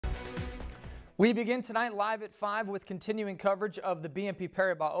We begin tonight live at 5 with continuing coverage of the BNP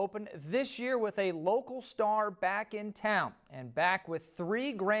Paribas Open, this year with a local star back in town and back with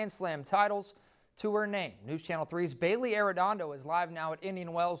 3 Grand Slam titles to her name. News Channel 3's Bailey Arredondo is live now at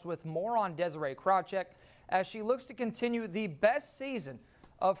Indian Wells with more on Desirae Krawczyk as she looks to continue the best season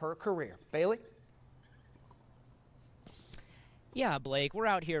of her career. Bailey? Yeah, Blake, we're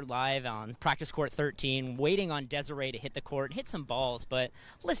out here live on practice court 13, waiting on Desirae to hit the court and hit some balls. But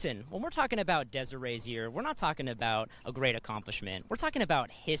listen, when we're talking about Desiree's year, we're not talking about a great accomplishment. We're talking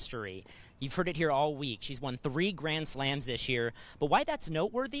about history. You've heard it here all week. She's won 3 Grand Slams this year. But why that's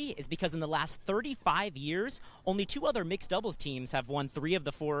noteworthy is because in the last 35 years, only 2 other mixed doubles teams have won 3 of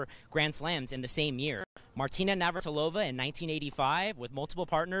the 4 Grand Slams in the same year. Martina Navratilova in 1985 with multiple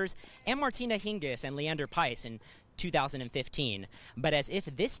partners, and Martina Hingis and Leander Paes in 2015. But as if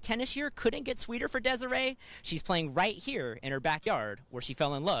this tennis year couldn't get sweeter for Desirae, she's playing right here in her backyard where she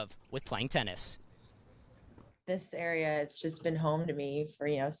fell in love with playing tennis. This area, it's just been home to me for,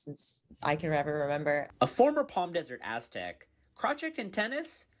 since I can ever remember. A former Palm Desert Aztec, Krawczyk and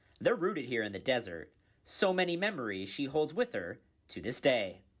tennis, they're rooted here in the desert. So many memories she holds with her to this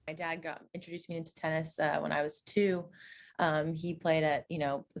day. My dad introduced me into tennis when I was 2. He played at,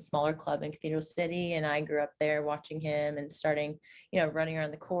 a smaller club in Cathedral City, and I grew up there watching him and starting, running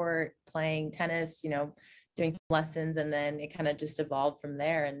around the court, playing tennis, doing some lessons, and then it kind of just evolved from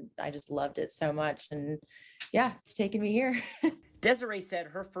there, and I just loved it so much, and yeah, it's taken me here. Desirae said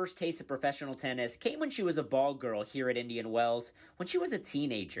her first taste of professional tennis came when she was a ball girl here at Indian Wells when she was a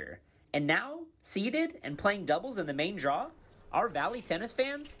teenager. And now, seated and playing doubles in the main draw, our Valley tennis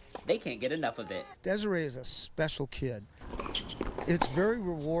fans, they can't get enough of it. Desirae is a special kid. It's very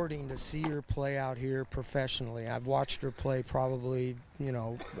rewarding to see her play out here professionally. I've watched her play probably,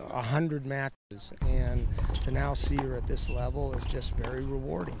 100 matches, and to now see her at this level is just very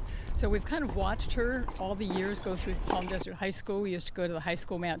rewarding. So we've kind of watched her all the years go through the Palm Desert High School. We used to go to the high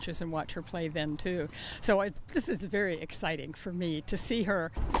school matches and watch her play then too. So this is very exciting for me to see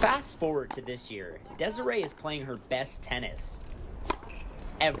her. Fast forward to this year, Desirae is playing her best tennis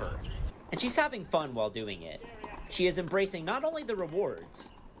ever, and she's having fun while doing it. She is embracing not only the rewards,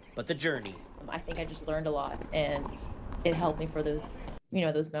 but the journey. I think I just learned a lot, and it helped me for those,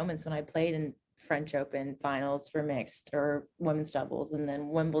 those moments when I played in French Open finals for mixed or women's doubles, and then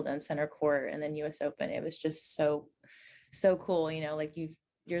Wimbledon center court, and then US Open. It was just so cool. Like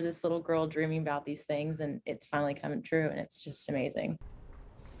you're this little girl dreaming about these things, and it's finally coming true, and it's just amazing.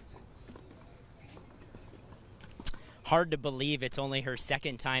 Hard to believe it's only her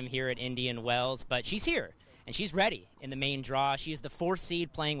second time here at Indian Wells, but she's here. And she's ready in the main draw. She is the 4th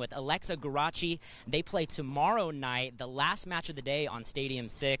seed playing with Alexa Garaci. They play tomorrow night, the last match of the day on Stadium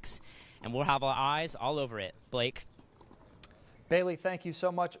 6. And we'll have our eyes all over it. Blake? Bailey, thank you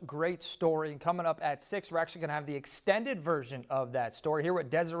so much. Great story. And coming up at 6, we're actually going to have the extended version of that story. Hear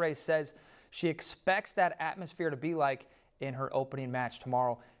what Desirae says she expects that atmosphere to be like in her opening match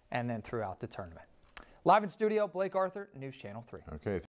tomorrow and then throughout the tournament. Live in studio, Blake Arthur, News Channel 3. Okay.